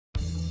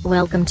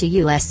Welcome to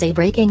USA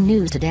Breaking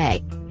News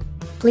Today.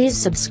 Please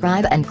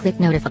subscribe and click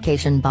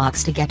notification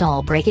box to get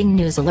all breaking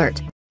news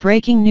alert.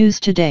 Breaking news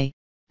today,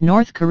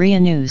 North Korea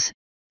news.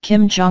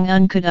 Kim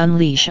Jong-un could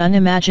unleash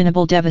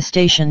unimaginable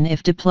devastation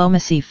if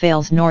diplomacy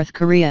fails. North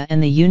Korea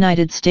and the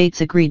United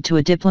States agreed to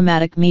a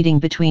diplomatic meeting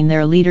between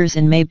their leaders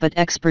in May, but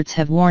experts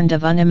have warned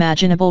of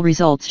unimaginable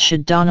results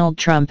should Donald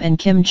Trump and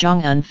Kim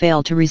Jong-un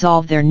fail to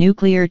resolve their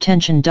nuclear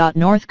tension.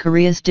 North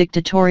Korea's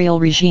dictatorial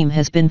regime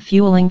has been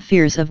fueling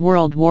fears of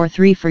World War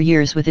III for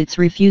years with its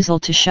refusal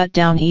to shut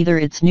down either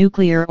its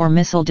nuclear or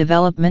missile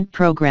development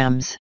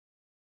programs.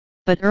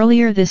 But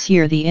earlier this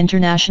year the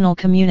international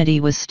community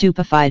was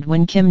stupefied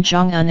when Kim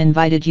Jong-un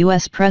invited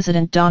US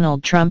President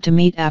Donald Trump to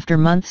meet after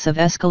months of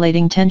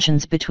escalating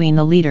tensions between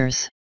the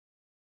leaders.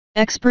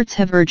 Experts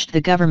have urged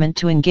the government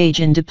to engage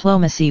in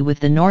diplomacy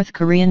with the North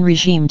Korean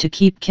regime to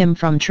keep Kim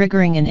from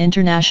triggering an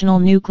international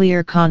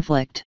nuclear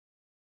conflict.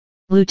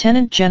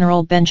 Lieutenant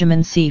General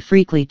Benjamin C.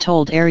 Freakley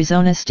told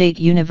Arizona State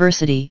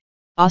University,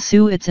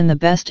 "It's in the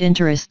best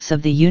interests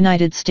of the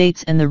United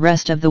States and the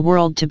rest of the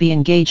world to be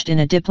engaged in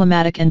a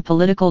diplomatic and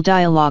political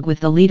dialogue with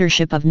the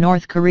leadership of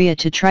North Korea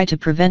to try to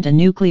prevent a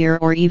nuclear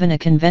or even a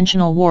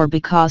conventional war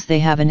because they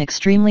have an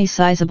extremely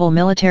sizable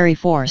military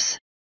force.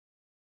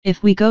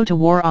 If we go to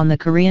war on the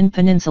Korean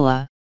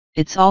peninsula,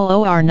 it's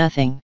all or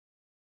nothing.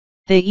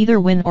 They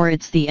either win or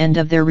it's the end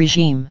of their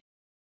regime.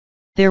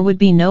 There would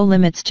be no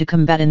limits to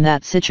combat in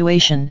that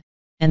situation,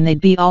 and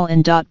they'd be all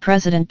in."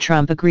 President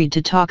Trump agreed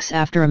to talks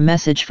after a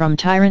message from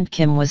tyrant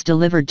Kim was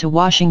delivered to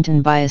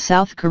Washington by a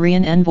South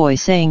Korean envoy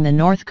saying the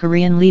North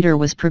Korean leader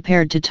was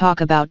prepared to talk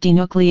about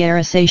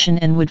denuclearization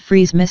and would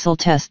freeze missile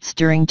tests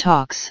during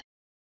talks.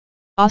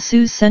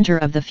 ASU's Center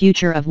of the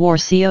Future of War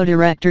CO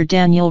Director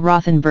Daniel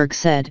Rothenberg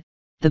said,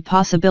 "The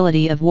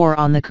possibility of war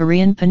on the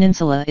Korean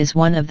peninsula is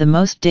one of the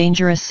most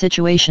dangerous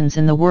situations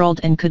in the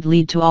world and could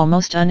lead to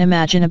almost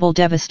unimaginable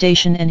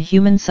devastation and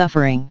human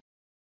suffering."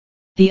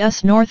 The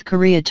US-North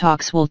Korea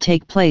talks will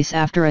take place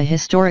after a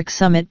historic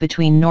summit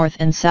between North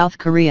and South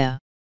Korea.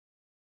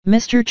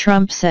 Mr.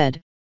 Trump said,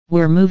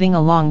 "We're moving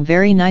along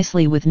very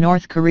nicely with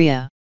North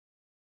Korea.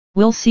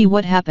 We'll see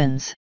what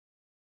happens."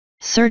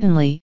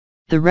 Certainly,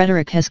 the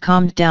rhetoric has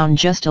calmed down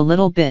just a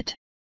little bit.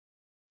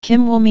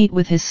 Kim will meet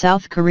with his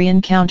South Korean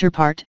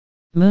counterpart,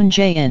 Moon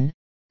Jae-in,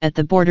 at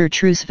the border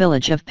truce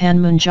village of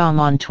Panmunjom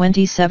on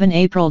 27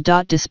 April.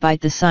 Despite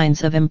the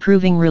signs of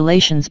improving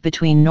relations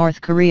between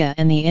North Korea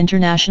and the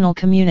international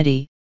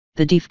community,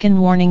 the DEFCON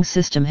warning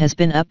system has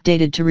been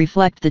updated to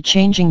reflect the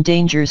changing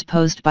dangers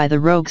posed by the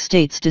rogue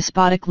state's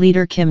despotic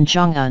leader Kim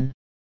Jong-un.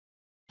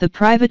 The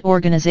private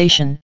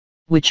organization,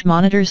 which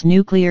monitors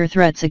nuclear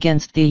threats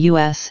against the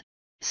US,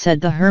 said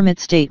the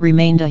hermit state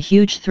remained a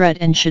huge threat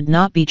and should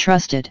not be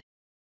trusted.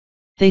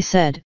 They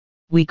said,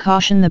 "We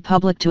caution the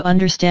public to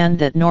understand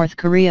that North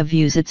Korea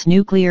views its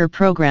nuclear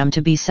program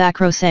to be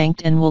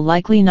sacrosanct and will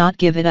likely not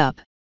give it up,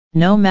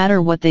 no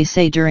matter what they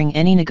say during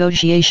any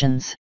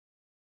negotiations."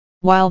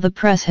 While the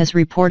press has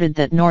reported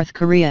that North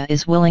Korea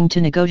is willing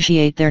to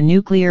negotiate their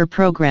nuclear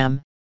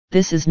program,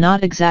 this is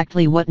not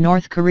exactly what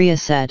North Korea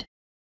said.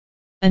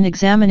 An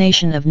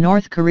examination of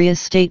North Korea's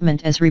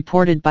statement as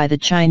reported by the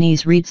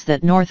Chinese reads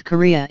that North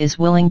Korea is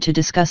willing to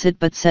discuss it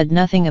but said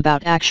nothing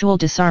about actual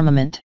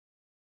disarmament.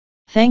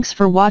 Thanks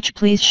for watch.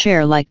 Please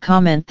share, like,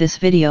 comment this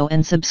video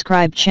and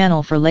subscribe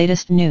channel for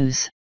latest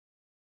news.